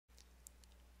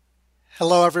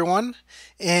Hello everyone.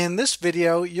 In this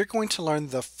video, you're going to learn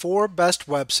the 4 best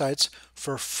websites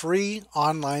for free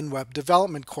online web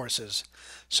development courses.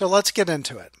 So let's get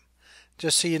into it.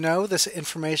 Just so you know, this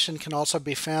information can also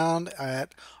be found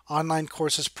at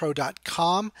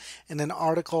onlinecoursespro.com in an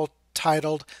article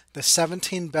titled The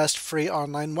 17 Best Free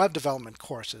Online Web Development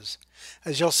Courses.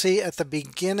 As you'll see at the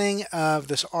beginning of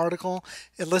this article,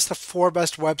 it lists the 4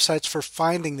 best websites for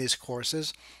finding these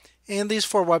courses. And these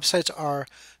 4 websites are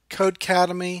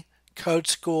Codecademy,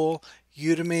 Codeschool,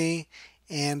 Udemy,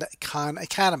 and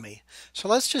Codecademy. So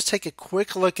let's just take a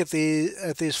quick look at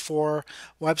these 4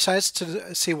 websites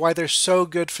to see why they're so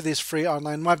good for these free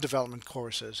online web development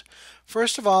courses.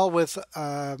 First of all, with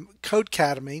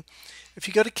Codecademy, if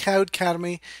you go to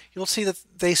Codecademy, you'll see that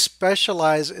they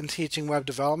specialize in teaching web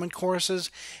development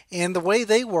courses, and the way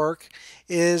they work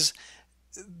is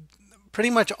pretty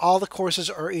much all the courses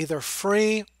are either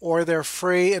free or they're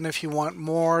free, and if you want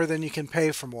more, then you can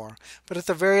pay for more. But at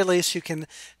the very least, you can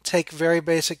take very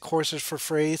basic courses for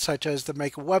free, such as the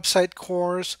Make a Website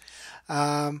course,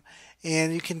 and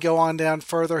you can go on down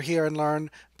further here and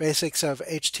learn basics of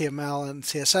HTML and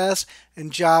CSS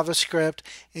and JavaScript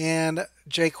and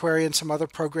jQuery and some other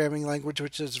programming language,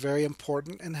 which is very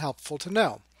important and helpful to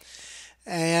know.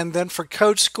 And then for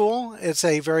Codeschool, it's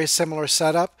a very similar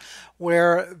setup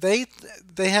where they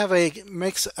have a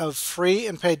mix of free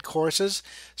and paid courses.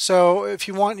 So if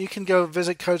you want, you can go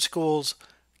visit Codeschool's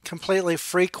completely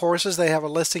free courses. They have a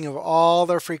listing of all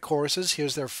their free courses.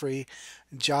 Here's their free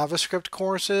JavaScript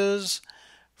courses,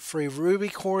 free Ruby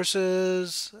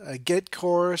courses, a Git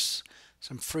course,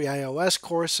 some free iOS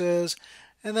courses,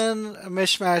 and then a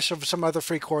mishmash of some other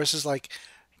free courses like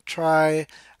Try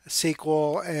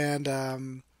SQL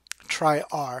and Try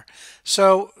R.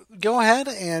 So go ahead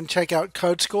and check out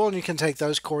Codeschool, and you can take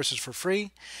those courses for free.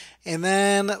 And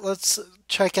then let's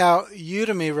check out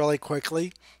Udemy really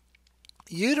quickly.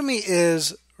 Udemy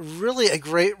is really a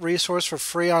great resource for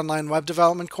free online web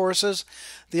development courses.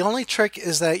 The only trick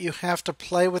is that you have to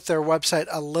play with their website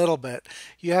a little bit.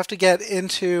 You have to get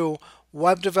into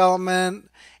web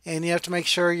development, and you have to make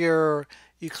sure you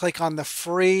click on the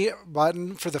free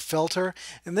button for the filter,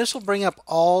 and this will bring up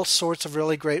all sorts of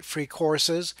really great free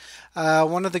courses.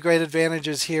 One of the great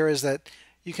advantages here is that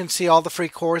you can see all the free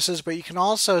courses, but you can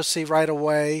also see right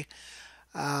away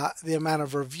the amount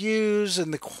of reviews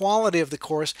and the quality of the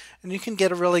course, and you can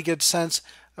get a really good sense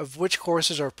of which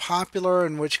courses are popular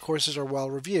and which courses are well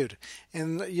reviewed.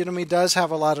 And Udemy does have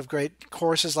a lot of great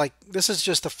courses. Like, this is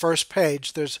just the first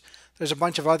page. There's a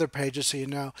bunch of other pages, so you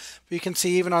know. But you can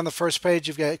see even on the first page,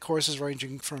 you've got courses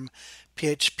ranging from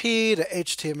PHP to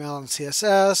HTML and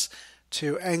CSS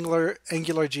to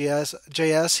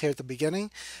AngularJS here at the beginning.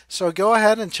 So go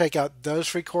ahead and check out those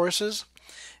free courses.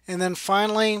 And then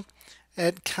finally,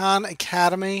 at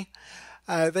Codecademy,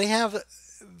 they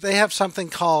have something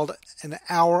called an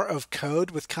hour of code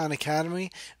with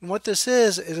Codecademy. And what this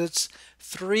is it's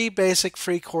 3 basic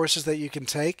free courses that you can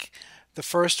take. The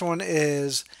first one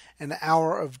is an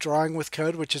hour of drawing with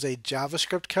code, which is a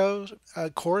JavaScript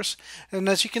course. And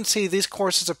as you can see, these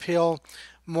courses appeal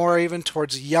more even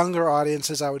towards younger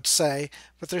audiences, I would say,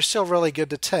 but they're still really good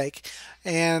to take.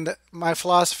 And my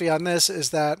philosophy on this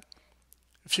is that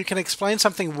if you can explain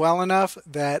something well enough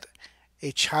that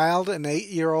a child, an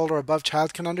 8-year-old or above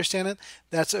child, can understand it,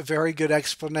 that's a very good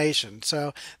explanation.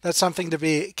 So that's something to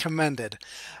be commended.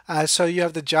 So you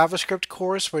have the JavaScript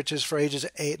course, which is for ages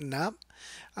 8 and up.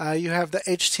 You have the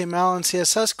HTML and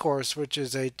CSS course, which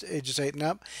is ages 8 and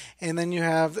up. And then you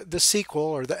have the SQL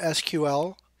or the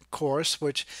SQL course,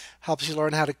 which helps you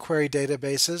learn how to query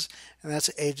databases, and that's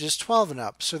ages 12 and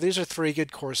up. So these are 3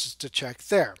 good courses to check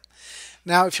there.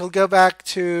 Now, if you'll go back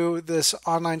to this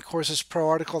Online Courses Pro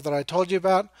article that I told you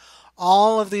about,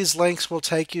 all of these links will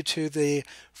take you to the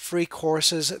free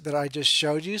courses that I just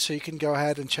showed you, so you can go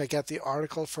ahead and check out the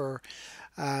article for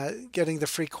getting the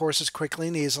free courses quickly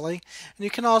and easily. And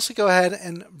you can also go ahead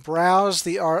and browse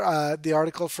the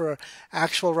article for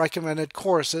actual recommended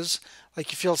courses.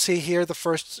 Like if you'll see here, the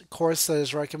first course that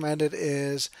is recommended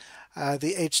is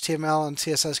the HTML and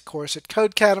CSS course at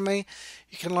Codecademy.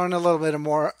 You can learn a little bit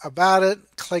more about it.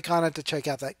 Click on it to check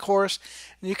out that course.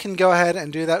 And you can go ahead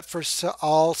and do that for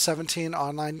all 17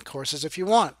 online courses if you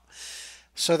want.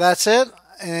 So that's it.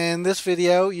 In this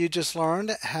video, you just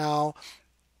learned how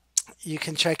you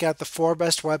can check out the 4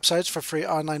 best websites for free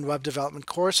online web development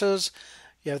courses.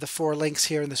 You have the 4 links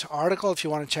here in this article if you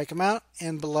want to check them out.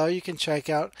 And below you can check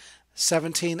out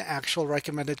 17 actual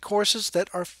recommended courses that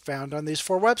are found on these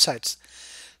 4 websites.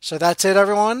 So that's it,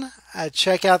 everyone.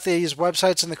 Check out these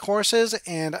websites and the courses,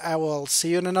 and I will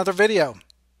see you in another video.